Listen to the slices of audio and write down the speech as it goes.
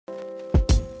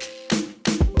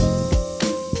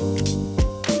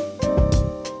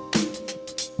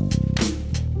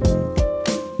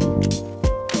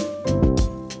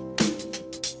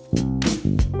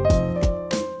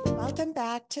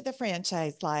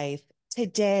Franchise Life.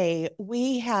 Today,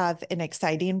 we have an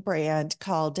exciting brand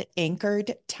called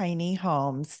Anchored Tiny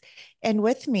Homes. And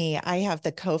with me, I have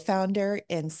the co founder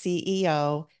and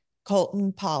CEO,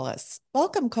 Colton Paulus.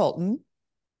 Welcome, Colton.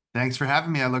 Thanks for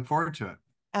having me. I look forward to it.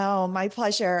 Oh, my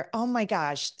pleasure. Oh my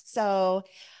gosh. So,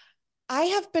 I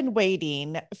have been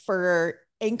waiting for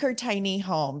Anchor Tiny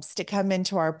Homes to come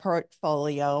into our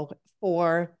portfolio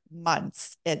for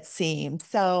months, it seems.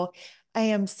 So I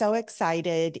am so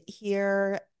excited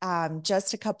here.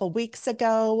 Just a couple weeks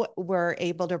ago, we're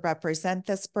able to represent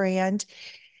this brand.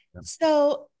 Yep.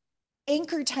 So,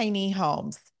 Anchor Tiny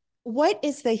Homes, what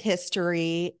is the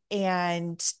history?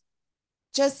 And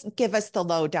just give us the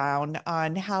lowdown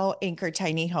on how Anchor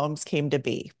Tiny Homes came to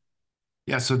be.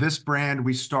 Yeah, so this brand,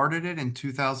 we started it in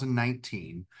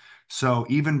 2019. So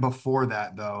even before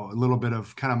that, though, a little bit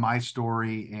of kind of my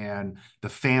story and the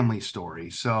family story.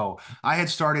 So I had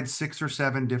started 6 or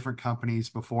 7 different companies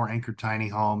before Anchored Tiny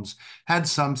Homes, had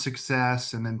some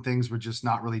success, and then things would just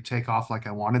not really take off like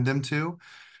I wanted them to.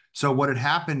 So what had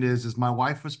happened is my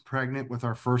wife was pregnant with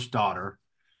our first daughter.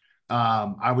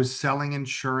 I was selling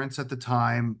insurance at the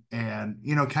time and,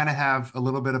 kind of have a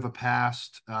little bit of a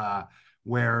past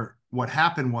where what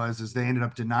happened is they ended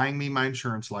up denying me my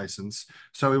insurance license.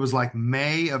 So it was like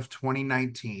May of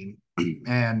 2019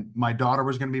 and my daughter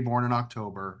was going to be born in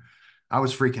October. I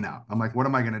was freaking out. I'm like, what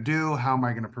am I going to do? How am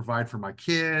I going to provide for my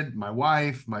kid, my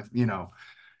wife,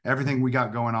 everything we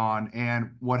got going on.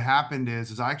 And what happened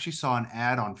is I actually saw an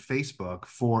ad on Facebook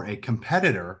for a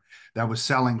competitor that was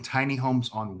selling tiny homes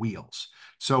on wheels.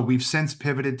 So we've since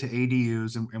pivoted to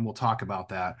ADUs, and we'll talk about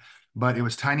that. But it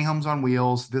was tiny homes on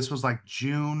wheels. This was like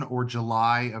June or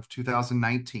July of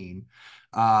 2019.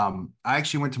 I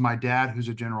actually went to my dad, who's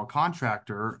a general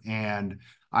contractor, and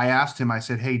I asked him, I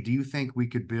said, hey, do you think we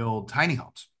could build tiny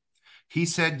homes? He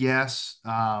said yes.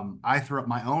 I threw up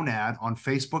my own ad on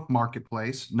Facebook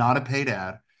Marketplace, not a paid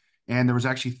ad. And there was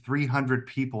actually 300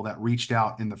 people that reached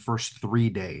out in the first 3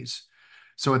 days.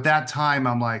 So at that time,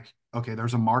 I'm like, okay,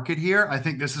 there's a market here. I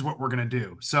think this is what we're going to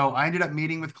do. So I ended up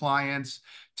meeting with clients,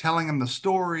 telling them the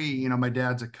story. My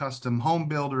dad's a custom home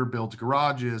builder, builds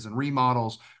garages and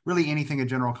remodels, really anything a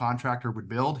general contractor would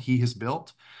build, he has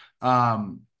built.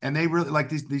 And they really like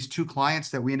these two clients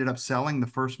that we ended up selling the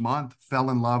first month fell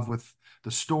in love with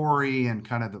the story and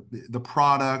kind of the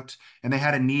product, and they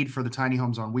had a need for the tiny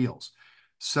homes on wheels.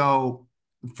 So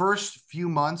the first few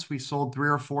months, we sold 3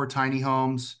 or 4 tiny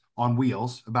homes on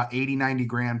wheels, about 80, 90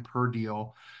 grand per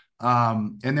deal.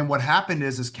 And then what happened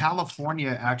is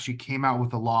California actually came out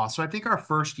with a law. So I think our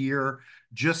first year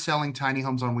just selling tiny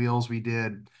homes on wheels, we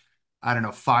did, I don't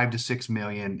know, 5 to 6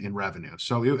 million in revenue.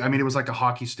 So it was like a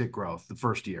hockey stick growth the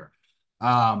first year.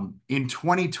 In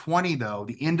 2020, though,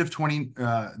 the end of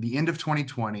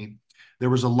 2020, there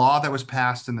was a law that was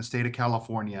passed in the state of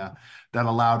California that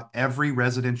allowed every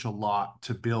residential lot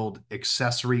to build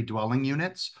accessory dwelling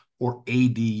units or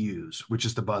ADUs, which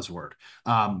is the buzzword.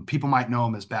 People might know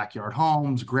them as backyard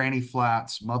homes, granny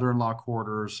flats, mother-in-law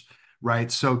quarters,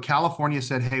 right? So California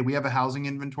said, hey, we have a housing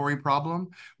inventory problem.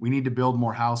 We need to build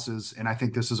more houses, and I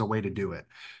think this is a way to do it.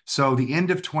 So the end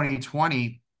of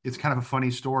 2020, it's kind of a funny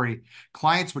story.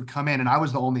 Clients would come in, and I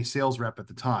was the only sales rep at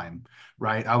the time,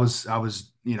 right? I was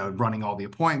running all the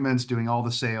appointments, doing all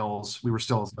the sales. We were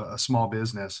still a small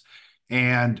business,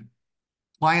 and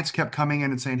clients kept coming in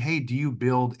and saying, hey, do you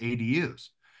build ADUs?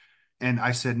 And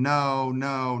I said, no,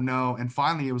 no, no. And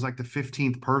finally, it was like the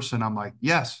 15th person. I'm like,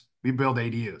 yes, we build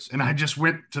ADUs. And I just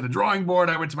went to the drawing board.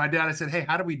 I went to my dad. I said, hey,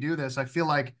 how do we do this? I feel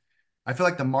like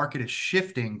the market is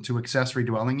shifting to accessory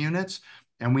dwelling units,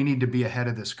 and we need to be ahead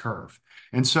of this curve.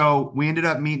 And so we ended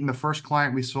up meeting. The first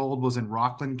client we sold was in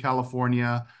Rockland,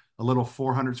 California, a little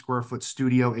 400 square foot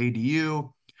studio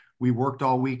ADU. We worked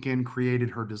all weekend,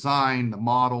 created her design, the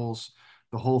models,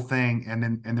 the whole thing,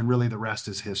 and then really the rest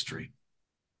is history.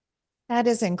 That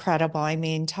is incredible. I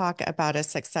mean, talk about a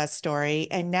success story.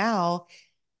 And now,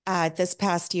 this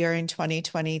past year in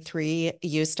 2023,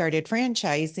 you started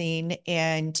franchising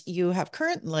and you have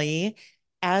currently,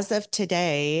 as of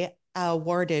today,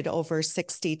 awarded over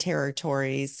 60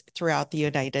 territories throughout the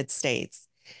United States.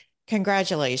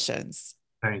 Congratulations.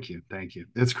 Thank you. Thank you.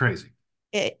 It's crazy.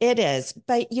 It is.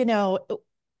 But,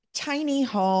 tiny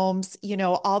homes,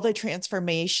 all the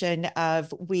transformation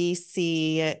of we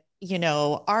see,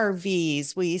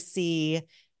 RVs, we see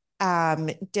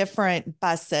different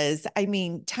buses. I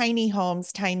mean, tiny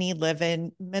homes, tiny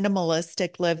living,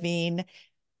 minimalistic living,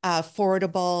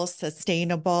 affordable,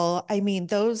 sustainable. I mean,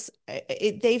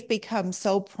 they've become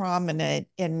so prominent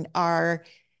in our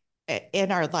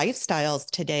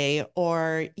lifestyles today,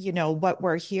 or what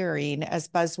we're hearing as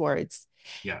buzzwords.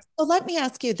 Yeah. So let me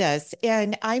ask you this,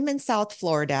 and I'm in South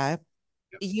Florida.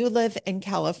 Yep. You live in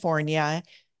California.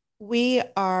 We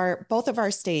are, both of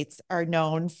our states are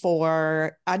known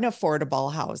for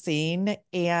unaffordable housing.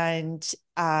 And,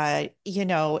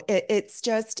 it's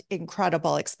just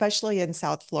incredible, especially in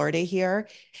South Florida here.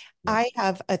 Yep. I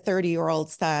have a 30-year-old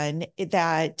son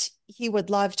that he would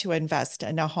love to invest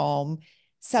in a home, Yep.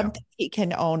 something he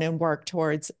can own and work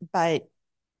towards. But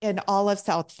in all of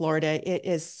South Florida, it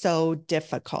is so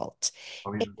difficult.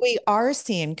 Oh, And yeah. we are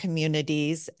seeing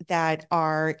communities that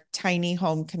are tiny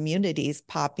home communities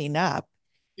popping up,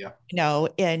 Yep.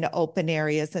 in open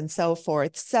areas and so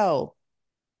forth. So,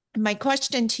 my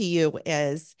question to you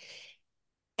is,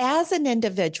 as an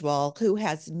individual who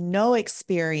has no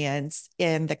experience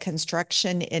in the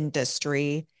construction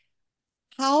industry,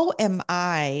 how am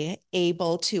I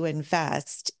able to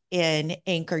invest in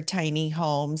anchored tiny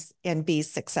homes and be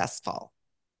successful?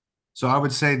 So I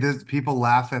would say this, people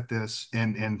laugh at this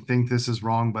and think this is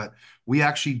wrong, but we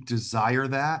actually desire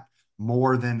that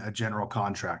more than a general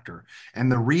contractor.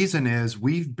 And the reason is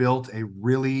we've built a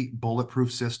really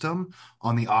bulletproof system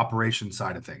on the operation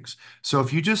side of things. So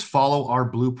if you just follow our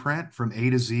blueprint from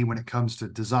A to Z when it comes to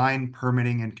design,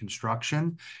 permitting, and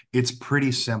construction, it's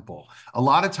pretty simple. A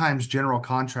lot of times general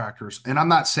contractors, and I'm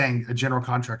not saying general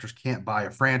contractors can't buy a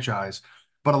franchise,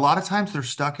 but a lot of times they're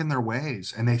stuck in their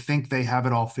ways and they think they have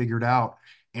it all figured out.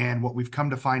 And what we've come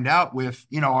to find out with,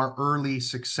 our early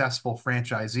successful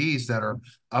franchisees that are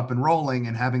up and rolling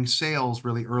and having sales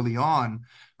really early on,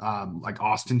 like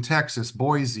Austin, Texas,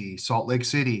 Boise, Salt Lake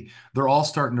City, they're all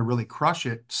starting to really crush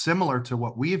it, similar to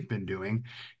what we have been doing.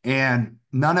 And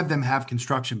none of them have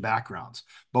construction backgrounds,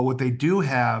 but what they do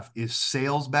have is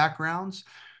sales backgrounds,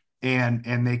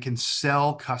 and they can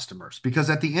sell customers, because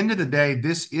at the end of the day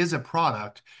this is a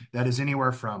product that is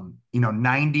anywhere from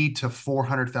 90 to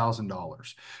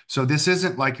 $400,000. So this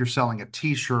isn't like you're selling a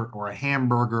t-shirt or a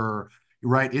hamburger,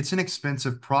 right? It's an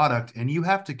expensive product and you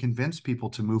have to convince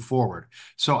people to move forward.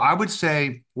 So I would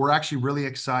say we're actually really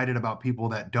excited about people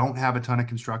that don't have a ton of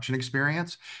construction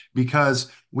experience,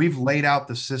 because we've laid out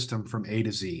the system from A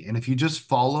to Z, and if you just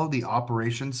follow the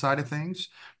operation side of things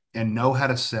and know how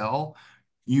to sell,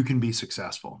 you can be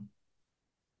successful.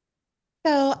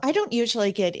 So I don't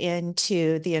usually get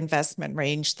into the investment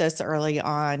range this early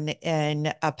on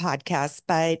in a podcast,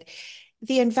 but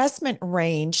the investment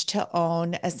range to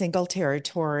own a single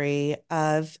territory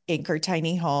of anchor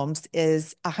tiny homes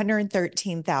is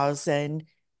 113,000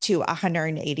 to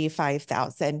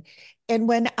 185,000. And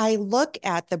when I look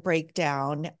at the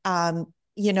breakdown,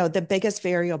 the biggest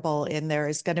variable in there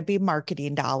is going to be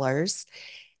marketing dollars.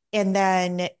 And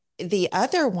then the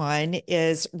other one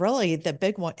is really the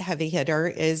big one, heavy hitter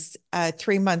is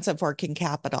 3 months of working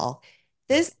capital. Yep.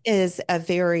 This is a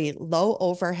very low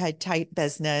overhead type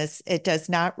business. It does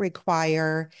not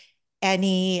require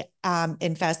any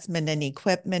investment in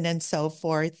equipment and so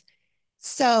forth.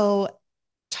 So,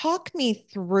 talk me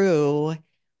through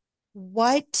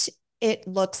what it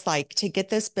looks like to get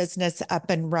this business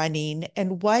up and running,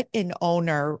 and what an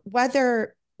owner,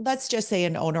 whether let's just say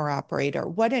an owner operator,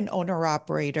 what an owner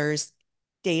operator's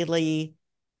daily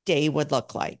day would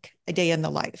look like, a day in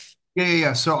the life. Yeah, yeah,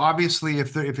 yeah. So obviously,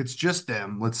 if it's just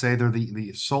them, let's say they're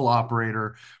the sole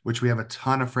operator, which we have a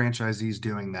ton of franchisees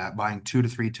doing that, buying 2 to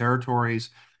 3 territories,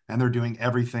 and they're doing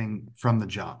everything from the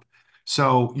jump.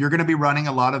 So you're going to be running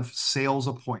a lot of sales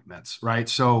appointments, right?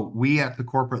 So we at the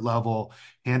corporate level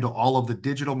handle all of the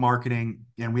digital marketing,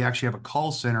 and we actually have a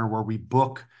call center where we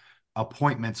book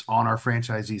appointments on our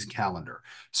franchisees' calendar.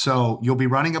 So you'll be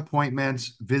running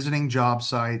appointments, visiting job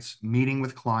sites, meeting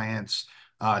with clients,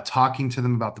 talking to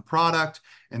them about the product,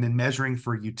 and then measuring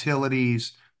for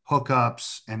utilities,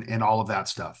 hookups, and all of that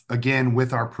stuff. Again,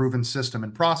 with our proven system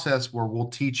and process where we'll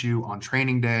teach you on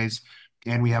training days.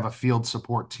 And we have a field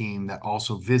support team that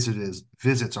also visits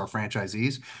our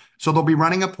franchisees. So they'll be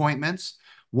running appointments.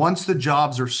 Once the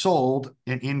jobs are sold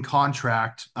and in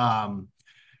contract,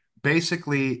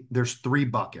 basically there's 3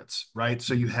 buckets, right?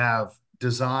 So you have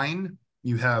design,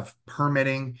 you have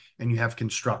permitting, and you have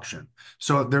construction.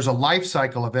 So there's a life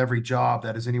cycle of every job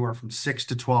that is anywhere from 6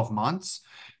 to 12 months,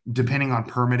 depending on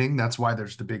permitting. That's why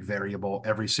there's the big variable.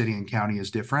 Every city and county is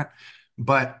different.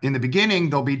 But in the beginning,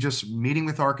 they'll be just meeting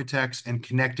with architects and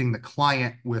connecting the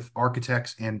client with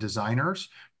architects and designers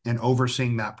and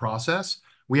overseeing that process.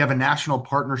 We have a national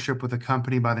partnership with a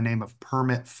company by the name of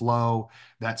Permit Flow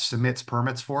that submits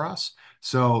permits for us.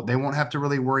 So they won't have to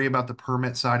really worry about the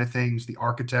permit side of things. The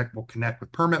architect will connect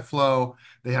with Permit Flow.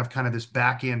 They have kind of this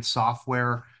back end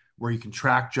software where you can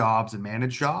track jobs and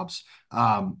manage jobs.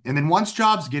 And then once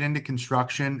jobs get into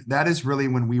construction, that is really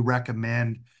when we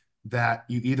recommend that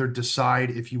you either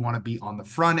decide if you want to be on the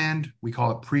front end, we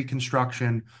call it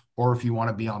pre-construction, or if you want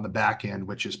to be on the back end,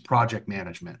 which is project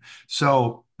management.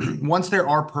 So once there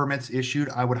are permits issued,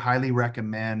 I would highly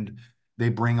recommend they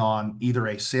bring on either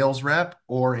a sales rep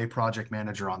or a project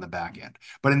manager on the back end.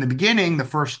 But in the beginning, the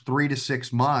first 3 to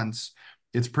 6 months,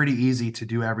 it's pretty easy to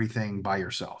do everything by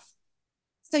yourself.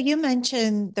 So you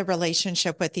mentioned the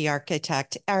relationship with the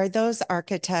architect. Are those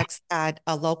architects at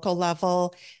a local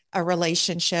level, a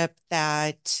relationship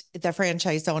that the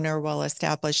franchise owner will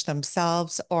establish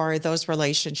themselves, or are those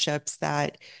relationships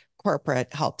that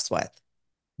corporate helps with?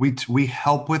 We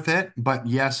help with it, but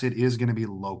yes, it is going to be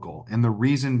local. And the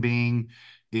reason being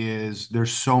is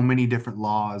there's so many different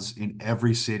laws in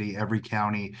every city, every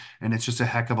county, and it's just a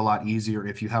heck of a lot easier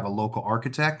if you have a local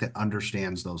architect that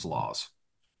understands those laws.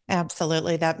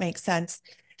 Absolutely, that makes sense.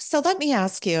 So let me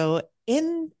ask you,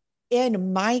 in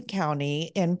my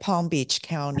county, in Palm Beach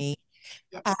County,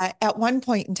 Yep. at one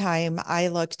point in time, I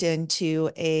looked into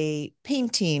a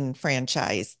painting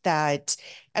franchise that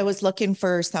I was looking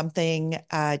for something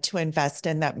to invest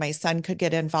in that my son could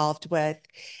get involved with.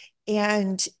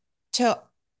 And to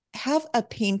have a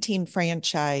painting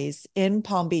franchise in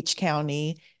Palm Beach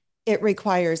County, it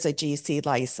requires a GC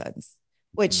license,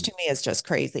 which to me is just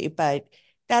crazy, but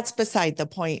that's beside the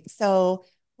point. So,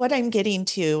 what I'm getting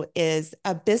to is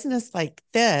a business like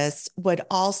this would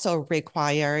also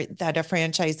require that a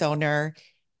franchise owner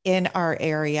in our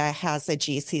area has a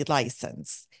GC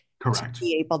license to Correct.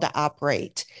 be able to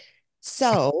operate.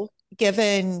 So,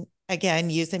 given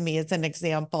again, using me as an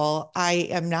example, I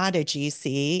am not a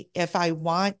GC. If I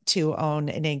want to own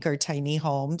an Anchor Tiny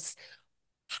Homes,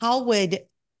 how would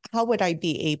how would I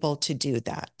be able to do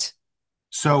that?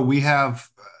 So we have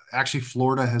actually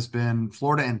Florida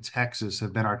and Texas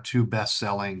have been our two best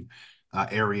selling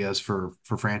areas for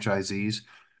franchisees.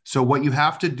 So what you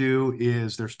have to do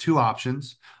is there's two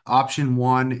options. Option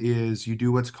one is you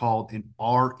do what's called an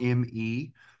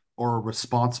RME or a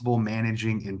responsible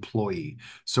managing employee.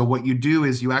 So what you do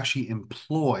is you actually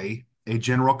employ a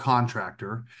general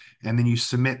contractor and then you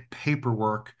submit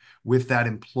paperwork with that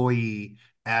employee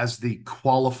as the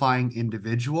qualifying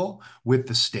individual with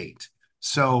the state.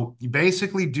 So you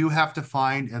basically do have to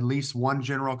find at least one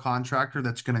general contractor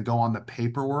that's going to go on the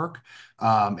paperwork.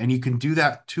 And you can do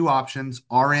that two options,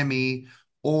 RME,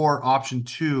 or option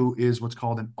two is what's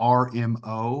called an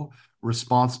RMO,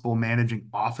 responsible managing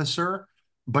officer.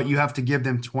 But you have to give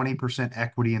them 20%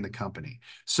 equity in the company.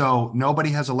 So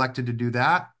nobody has elected to do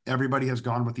that. Everybody has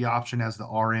gone with the option as the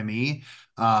RME.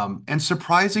 And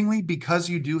surprisingly, because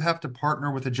you do have to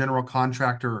partner with a general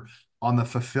contractor on the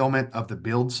fulfillment of the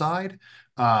build side,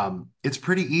 it's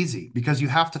pretty easy because you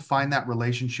have to find that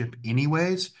relationship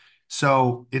anyways.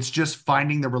 So it's just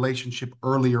finding the relationship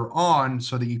earlier on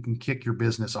so that you can kick your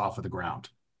business off of the ground.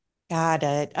 Got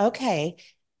it. Okay.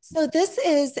 So this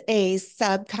is a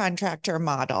subcontractor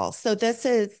model. So this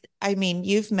is, I mean,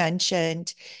 you've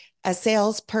mentioned a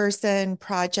salesperson,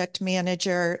 project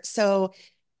manager. So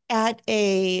at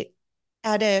a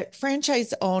at a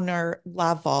franchise owner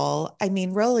level, I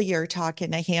mean, really you're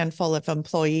talking a handful of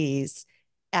employees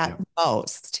at Yep.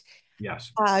 most.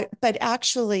 Yes. But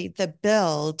actually the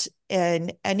build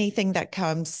and anything that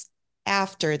comes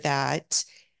after that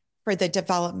for the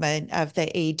development of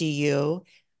the ADU.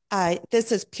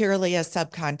 This is purely a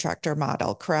subcontractor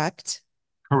model, correct?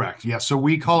 Correct. Yeah. So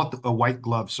we call it a white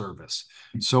glove service.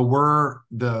 So we're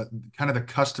the kind of the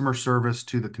customer service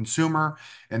to the consumer,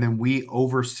 and then we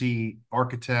oversee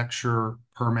architecture,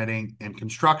 permitting, and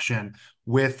construction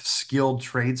with skilled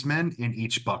tradesmen in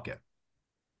each bucket.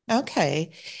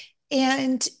 Okay.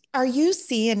 And are you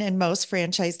seeing in most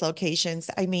franchise locations?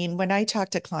 I mean, when I talk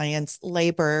to clients,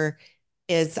 labor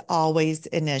is always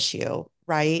an issue,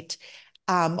 right?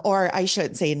 Or I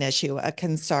shouldn't say an issue, a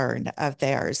concern of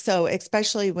theirs. So,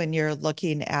 especially when you're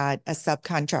looking at a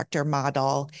subcontractor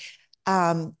model,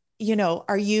 are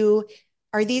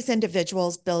these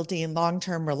individuals building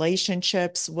long-term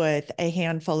relationships with a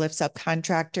handful of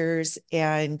subcontractors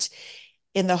and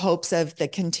in the hopes of the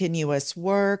continuous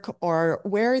work, or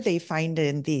where are they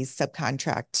finding the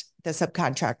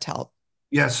subcontract help?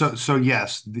 Yeah, so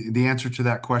yes, the answer to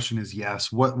that question is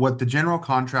yes. What the general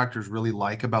contractors really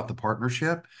like about the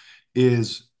partnership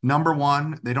is number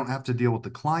one, they don't have to deal with the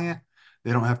client,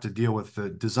 they don't have to deal with the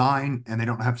design, and they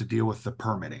don't have to deal with the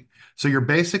permitting. So you're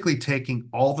basically taking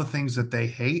all the things that they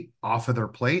hate off of their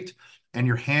plate and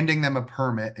you're handing them a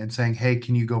permit and saying, "Hey,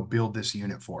 can you go build this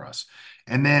unit for us?"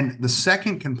 And then the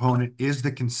second component is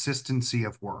the consistency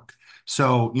of work.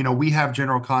 So, we have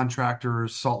general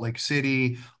contractors, Salt Lake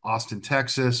City, Austin,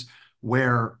 Texas,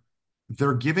 where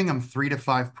they're giving them 3 to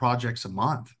 5 projects a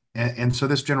month. And so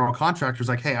this general contractor is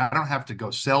like, hey, I don't have to go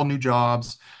sell new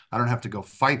jobs. I don't have to go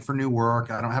fight for new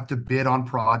work. I don't have to bid on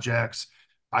projects.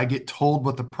 I get told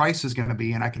what the price is going to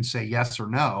be and I can say yes or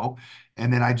no.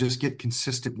 And then I just get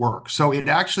consistent work. So it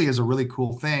actually is a really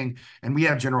cool thing. And we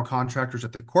have general contractors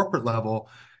at the corporate level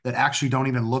that actually don't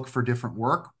even look for different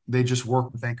work. They just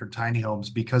work with Anchored Tiny Homes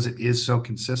because it is so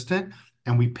consistent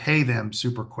and we pay them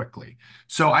super quickly.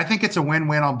 So I think it's a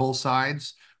win-win on both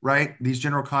sides, right? These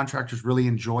general contractors really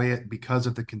enjoy it because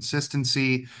of the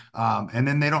consistency. And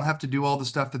then they don't have to do all the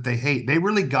stuff that they hate. They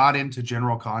really got into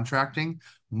general contracting,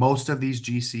 most of these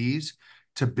GCs,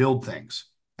 to build things.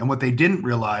 And what they didn't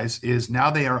realize is now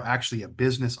they are actually a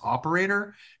business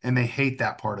operator and they hate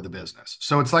that part of the business.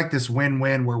 So it's like this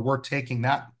win-win where we're taking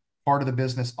that part of the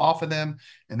business off of them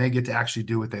and they get to actually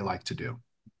do what they like to do.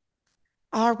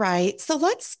 All right. So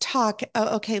let's talk.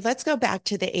 Okay, let's go back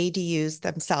to the ADUs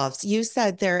themselves. You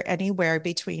said they're anywhere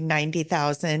between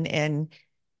 90,000 and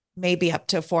maybe up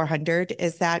to 400.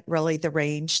 Is that really the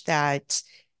range that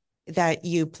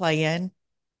you play in?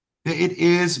 It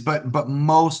is, but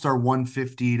most are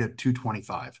 150 to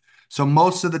 225. So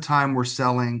most of the time we're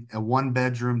selling a one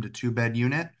bedroom to two bed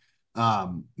unit.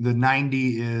 The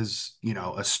 90 is,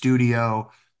 a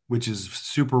studio, which is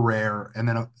super rare. And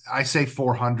then I say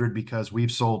 400 because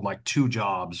we've sold like two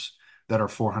jobs that are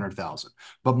 400,000.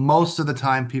 But most of the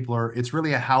time it's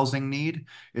really a housing need.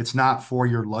 It's not for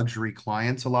your luxury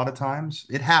clients a lot of times.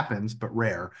 It happens, but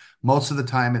rare. Most of the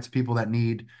time it's people that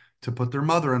need to put their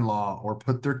mother-in-law or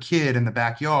put their kid in the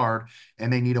backyard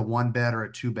and they need a one bed or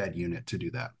a two bed unit to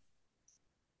do that.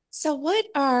 So what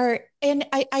are, and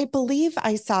I believe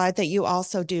I saw that you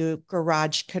also do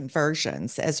garage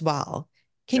conversions as well.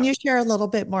 Can Yeah. you share a little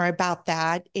bit more about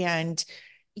that and,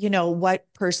 what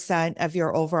percent of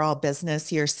your overall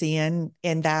business you're seeing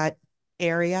in that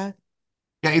area?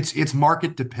 Yeah, it's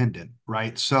market dependent,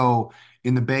 right? So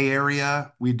in the Bay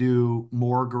Area, we do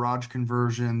more garage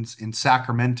conversions. In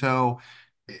Sacramento,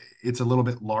 it's a little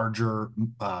bit larger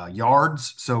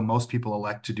yards, so most people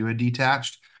elect to do a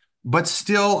detached. But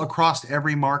still, across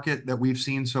every market that we've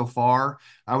seen so far,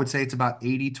 I would say it's about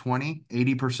 80-20.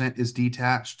 80% is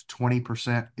detached,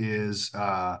 20% is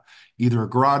either a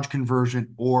garage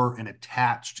conversion or an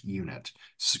attached unit,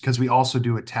 because we also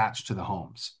do attached to the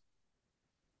homes.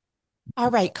 All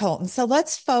right, Colton. So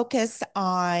let's focus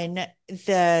on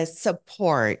the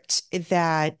support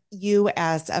that you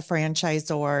as a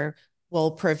franchisor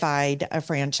will provide a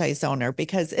franchise owner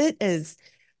because it is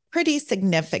pretty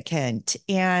significant.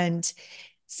 And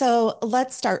so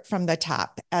let's start from the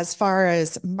top as far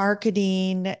as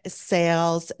marketing,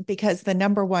 sales, because the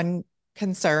number one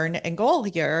concern and goal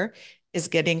here is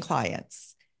getting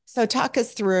clients. So talk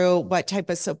us through what type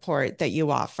of support that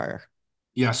you offer.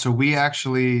 Yeah, so we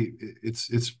actually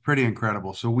it's pretty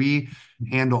incredible. So we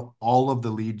handle all of the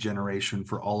lead generation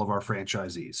for all of our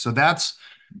franchisees. So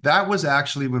that was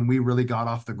actually when we really got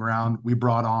off the ground. We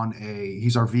brought on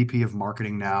he's our VP of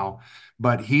marketing now,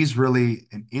 but he's really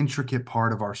an intricate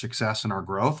part of our success and our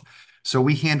growth. So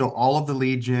we handle all of the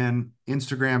lead gen,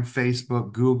 Instagram,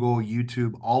 Facebook, Google,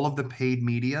 YouTube, all of the paid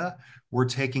media. We're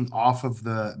taking off of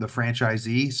the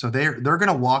franchisee. So they're going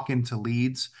to walk into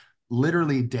leads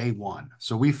literally day one.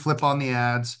 So we flip on the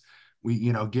ads, we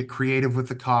get creative with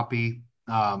the copy,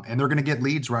 and they're going to get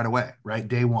leads right away, right?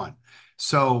 Day one.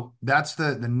 So that's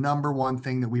the number one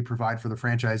thing that we provide for the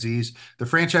franchisees. The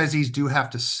franchisees do have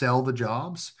to sell the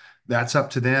jobs. That's up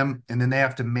to them. And then they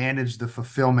have to manage the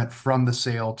fulfillment from the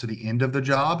sale to the end of the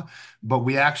job. But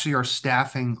we actually are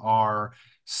staffing our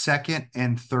second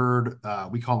and third,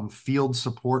 we call them field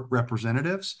support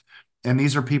representatives. And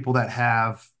these are people that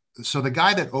have so the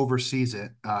guy that oversees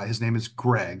it, his name is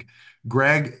Greg.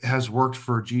 Greg had worked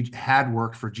for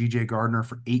GJ Gardner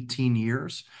for 18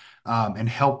 years, and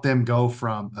helped them go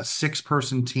from a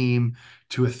six-person team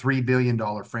to a $3 billion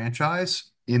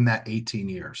franchise in that 18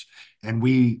 years. And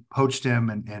we poached him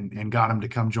and got him to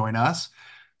come join us.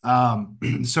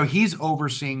 So he's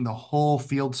overseeing the whole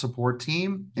field support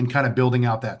team and kind of building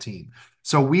out that team.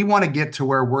 So we want to get to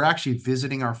where we're actually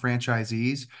visiting our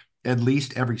franchisees at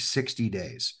least every 60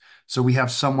 days. So we have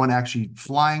someone actually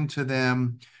flying to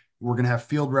them. We're going to have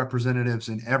field representatives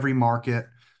in every market,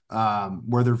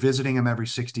 where they're visiting them every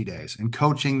 60 days and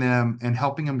coaching them and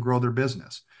helping them grow their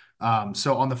business.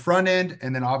 So on the front end,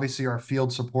 and then obviously our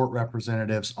field support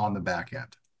representatives on the back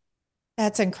end.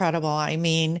 That's incredible. I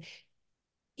mean,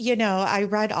 I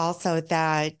read also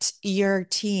that your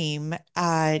team,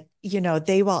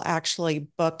 they will actually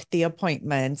book the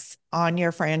appointments on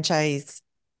your franchisees'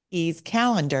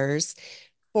 calendars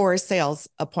for sales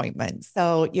appointments.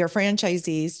 So your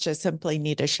franchisees just simply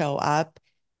need to show up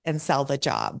and sell the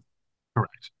job.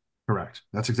 Correct. Correct.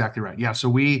 That's exactly right. Yeah. So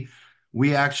we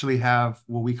actually have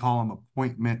what we call them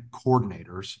appointment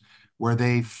coordinators, where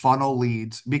they funnel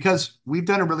leads because we've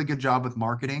done a really good job with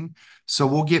marketing. So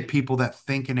we'll get people that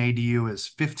think an ADU is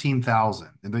 15,000,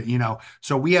 and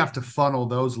so we have to funnel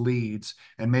those leads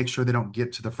and make sure they don't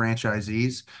get to the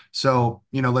franchisees. So,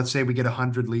 let's say we get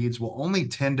 100 leads. Well, only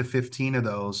 10 to 15 of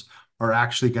those are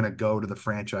actually going to go to the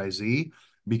franchisee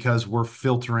because we're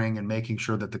filtering and making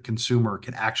sure that the consumer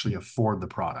can actually afford the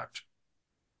product.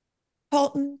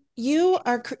 Colton, you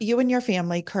and your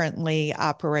family currently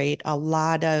operate a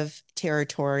lot of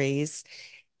territories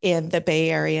in the Bay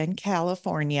Area and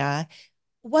California.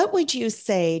 What would you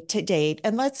say to date?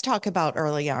 And let's talk about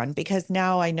early on, because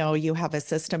now I know you have a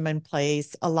system in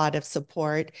place, a lot of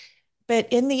support. But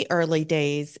in the early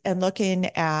days and looking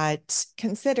at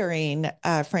considering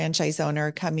a franchise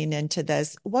owner coming into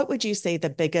this, what would you say the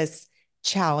biggest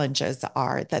challenges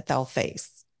are that they'll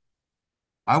face?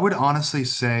 I would honestly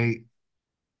say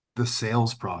the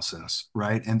sales process,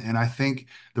 right? And I think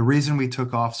the reason we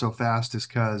took off so fast is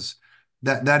because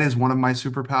that is one of my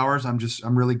superpowers.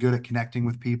 I'm really good at connecting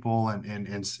with people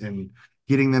and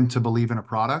getting them to believe in a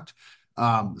product.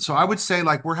 So I would say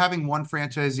like we're having one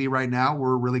franchisee right now.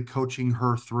 We're really coaching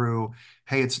her through,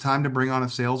 hey, it's time to bring on a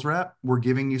sales rep. We're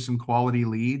giving you some quality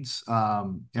leads,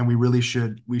 and we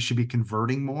should be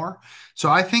converting more. So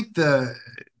I think the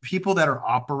people that are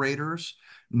operators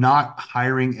not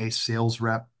hiring a sales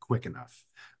rep quick enough.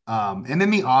 And then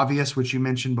the obvious, which you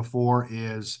mentioned before,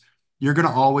 is you're going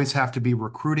to always have to be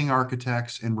recruiting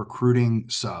architects and recruiting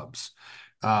subs.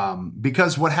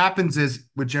 Because what happens is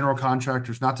with general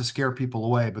contractors, not to scare people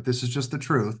away, but this is just the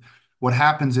truth. What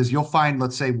happens is you'll find,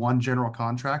 let's say, one general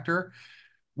contractor.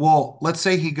 Well, let's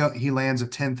say he lands a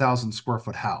 10,000 square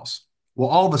foot house. Well,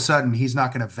 all of a sudden he's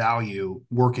not going to value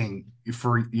working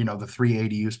for, the 3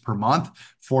 ADUs per month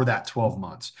for that 12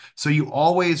 months. So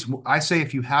I say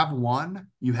if you have one,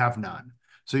 you have none.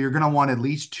 So you're going to want at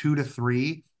least 2 to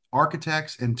 3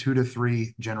 architects and 2 to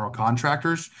 3 general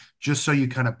contractors, just so you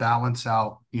kind of balance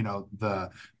out, the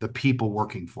people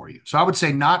working for you. So I would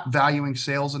say not valuing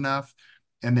sales enough,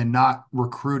 and then not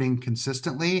recruiting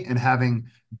consistently and having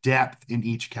depth in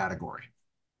each category.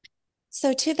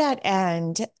 So to that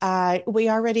end,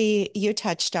 you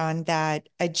touched on that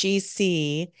a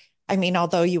GC, I mean,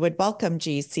 although you would welcome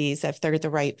GCs if they're the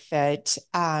right fit,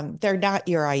 they're not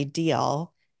your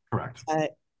ideal Correct. uh,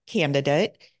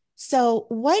 candidate. So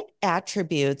what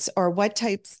attributes or what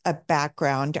types of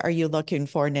background are you looking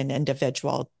for in an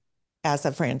individual as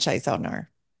a franchise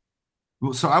owner?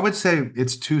 Well, so I would say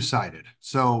it's two-sided.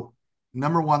 So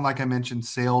number one, like I mentioned,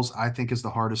 sales, I think is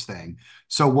the hardest thing.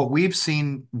 So what we've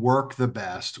seen work the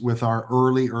best with our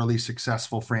early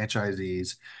successful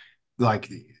franchisees, like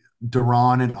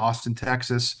Duran in Austin,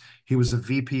 Texas, he was a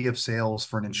VP of sales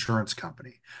for an insurance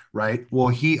company, right? Well,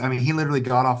 he literally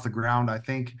got off the ground. I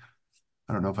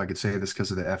don't know if I could say this because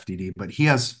of the FDD, but he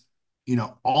has,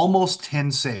 almost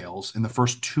 10 sales in the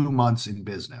first 2 months in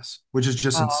business, which is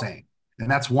just Oh. insane. And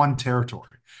that's one territory.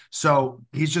 So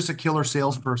he's just a killer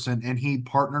salesperson, and he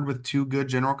partnered with 2 good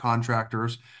general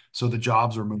contractors. So the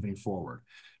jobs are moving forward.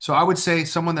 So I would say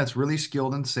someone that's really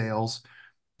skilled in sales.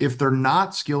 If they're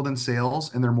not skilled in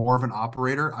sales and they're more of an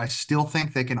operator, I still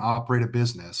think they can operate a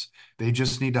business. They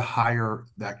just need to hire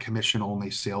that commission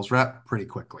only sales rep pretty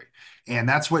quickly. And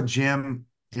that's what Jim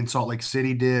in Salt Lake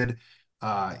City did.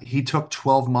 He took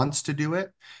 12 months to do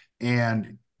it.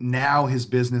 And now his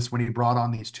business, when he brought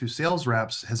on these 2 sales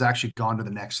reps, has actually gone to the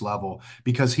next level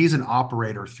because he's an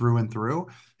operator through and through.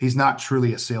 He's not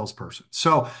truly a salesperson.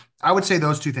 So I would say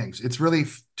those 2 things. It's really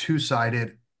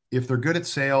two-sided. If they're good at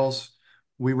sales,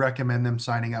 we recommend them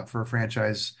signing up for a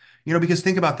franchise. Because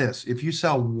think about this. If you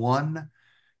sell one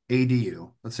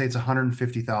ADU, let's say it's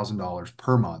 $150,000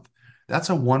 per month, that's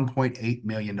a $1.8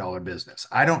 million business.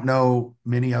 I don't know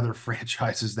many other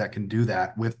franchises that can do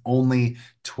that with only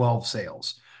 12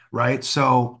 sales, right?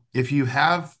 So if you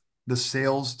have the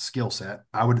sales skill set,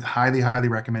 I would highly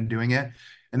recommend doing it.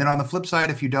 And then on the flip side,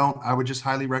 if you don't, I would just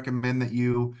highly recommend that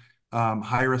you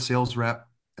hire a sales rep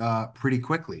pretty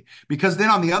quickly. Because then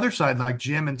on the other side, like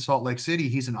Jim in Salt Lake City,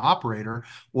 he's an operator.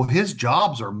 Well, his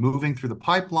jobs are moving through the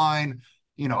pipeline.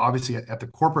 Obviously at the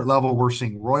corporate level, we're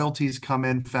seeing royalties come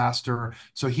in faster.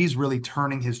 So he's really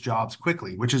turning his jobs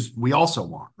quickly, which is we also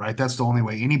want, right? That's the only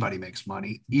way anybody makes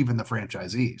money, even the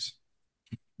franchisees.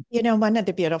 One of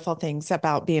the beautiful things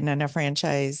about being in a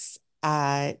franchise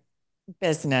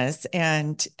business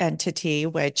and entity,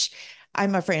 which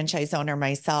I'm a franchise owner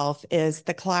myself, is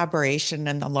the collaboration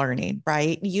and the learning,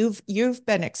 right? You've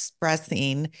been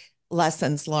expressing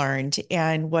lessons learned.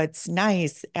 And what's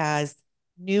nice as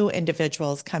new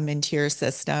individuals come into your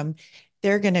system,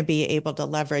 they're going to be able to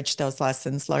leverage those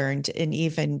lessons learned and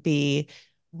even be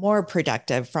more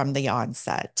productive from the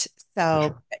onset. For So,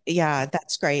 sure. yeah,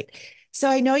 that's great. So,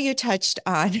 I know you touched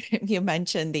on, you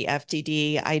mentioned the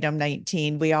FDD item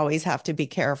 19. We always have to be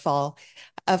careful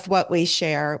of what we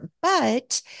share,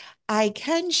 but I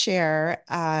can share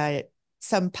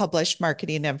some published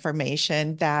marketing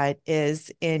information that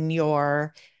is in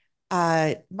your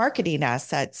marketing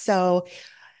assets. So,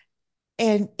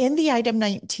 and in the item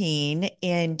 19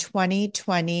 in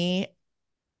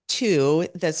 2022,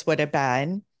 this would have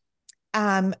been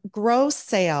gross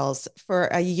sales for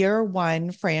a year one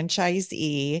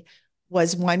franchisee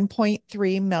was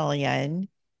 1.3 million.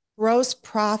 Gross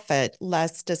profit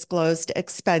less disclosed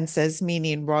expenses,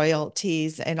 meaning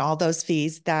royalties and all those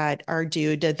fees that are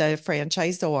due to the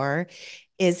franchisor,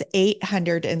 is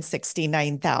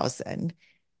 869,000.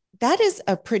 That is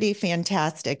a pretty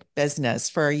fantastic business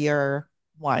for a year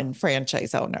one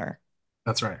franchise owner.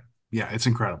 That's right. Yeah, it's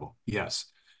incredible. Yes.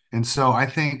 And so I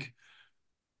think,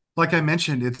 like I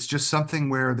mentioned, it's just something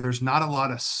where there's not a lot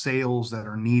of sales that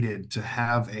are needed to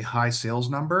have a high sales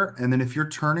number. And then if you're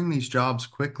turning these jobs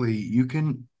quickly, you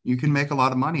can make a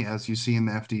lot of money as you see in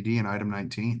the FDD and item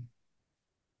 19.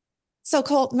 So,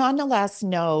 Colton, on the last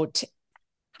note,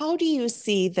 how do you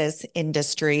see this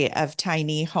industry of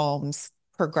tiny homes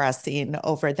progressing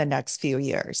over the next few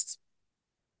years?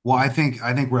 Well, I think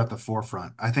we're at the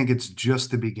forefront. I think it's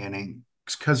just the beginning.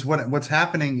 Because what's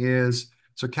happening is,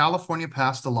 so California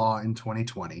passed a law in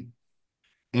 2020.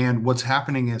 And what's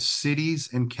happening is cities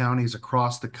and counties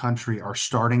across the country are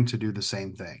starting to do the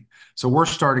same thing. So we're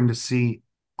starting to see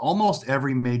almost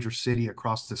every major city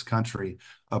across this country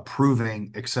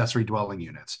approving accessory dwelling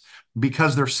units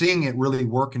because they're seeing it really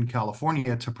work in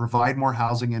California to provide more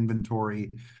housing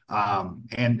inventory, and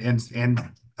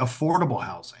affordable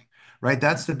housing, right?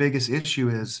 That's the biggest issue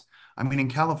is, I mean, in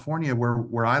California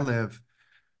where I live,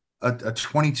 a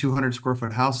 2,200 square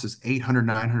foot house is 800,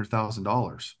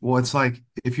 $900,000. Well, it's like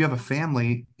if you have a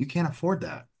family, you can't afford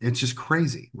that. It's just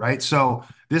crazy, right? So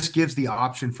this gives the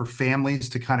option for families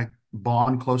to kind of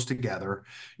bond close together.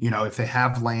 If they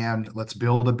have land, let's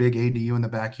build a big ADU in the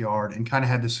backyard and kind of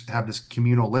have this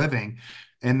communal living.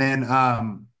 And then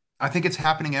I think it's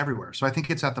happening everywhere. So I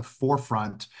think it's at the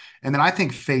forefront. And then I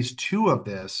think phase two of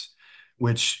this,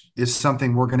 which is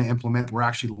something we're going to implement. We're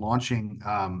actually launching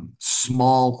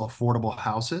small, affordable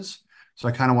houses. So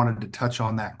I kind of wanted to touch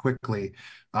on that quickly.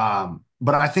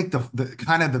 But I think the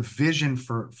kind of the vision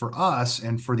for us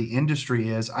and for the industry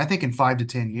is, I think in 5 to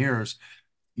 10 years,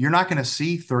 you're not going to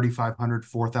see 3,500,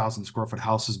 4,000 square foot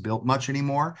houses built much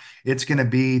anymore. It's going to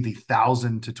be the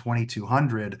 1,000 to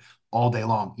 2,200 all day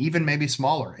long, even maybe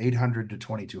smaller, 800 to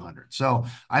 2,200. So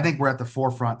I think we're at the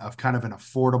forefront of kind of an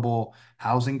affordable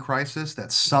housing crisis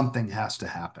that something has to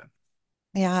happen.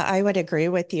 Yeah, I would agree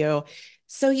with you.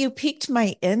 So you piqued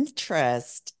my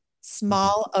interest. Mhm.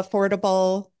 Small,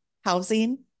 affordable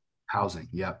housing. Housing.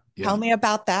 Yep. Tell Yep. me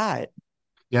about that.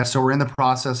 Yeah, so we're in the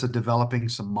process of developing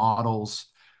some models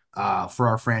for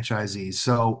our franchisees.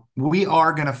 So we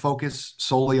are going to focus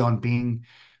solely on being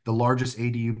the largest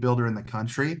ADU builder in the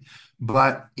country.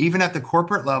 But even at the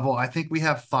corporate level, I think we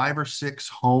have 5 or 6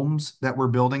 homes that we're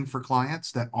building for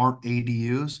clients that aren't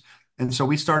ADUs. And so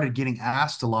we started getting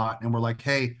asked a lot, and we're like,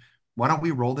 hey, why don't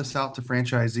we roll this out to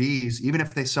franchisees? Even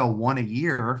if they sell one a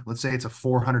year, let's say it's a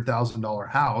 $400,000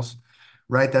 house,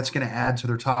 right? That's going to add to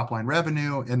their top line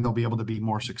revenue, and they'll be able to be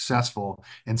more successful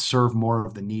and serve more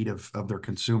of the need of their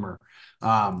consumer.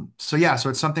 So yeah, so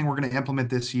it's something we're going to implement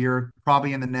this year,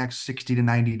 probably in the next 60 to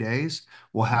 90 days.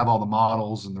 We'll have all the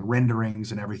models and the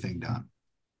renderings and everything done.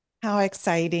 How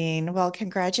exciting. Well,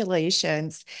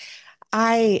 congratulations.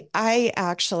 I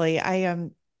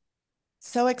am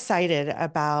so excited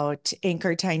about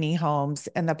Anchor Tiny Homes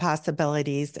and the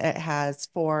possibilities it has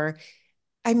for,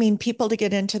 I mean, people to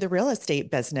get into the real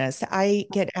estate business. I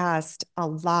get asked a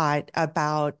lot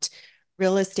about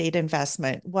real estate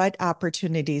investment, what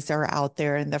opportunities are out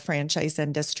there in the franchise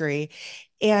industry.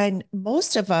 And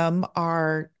most of them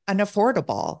are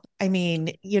unaffordable. I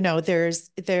mean, there's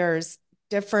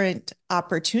different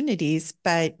opportunities,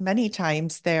 but many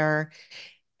times they're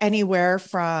anywhere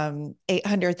from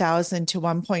 800,000 to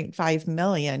 1.5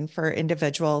 million for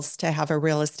individuals to have a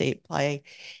real estate play.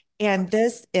 And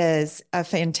this is a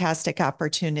fantastic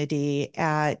opportunity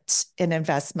at an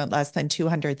investment less than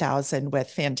 200,000 with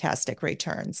fantastic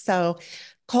returns. So,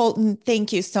 Colton,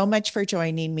 thank you so much for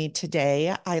joining me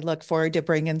today. I look forward to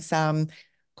bringing some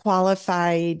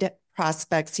qualified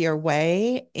prospects your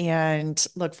way and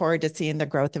look forward to seeing the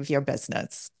growth of your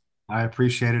business. I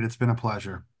appreciate it. It's been a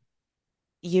pleasure.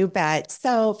 You bet.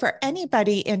 So, for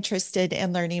anybody interested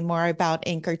in learning more about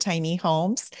Anchor Tiny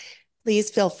Homes,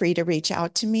 please feel free to reach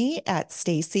out to me at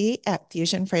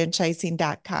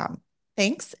Stacy@fusionfranchising.com.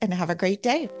 Thanks and have a great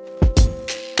day.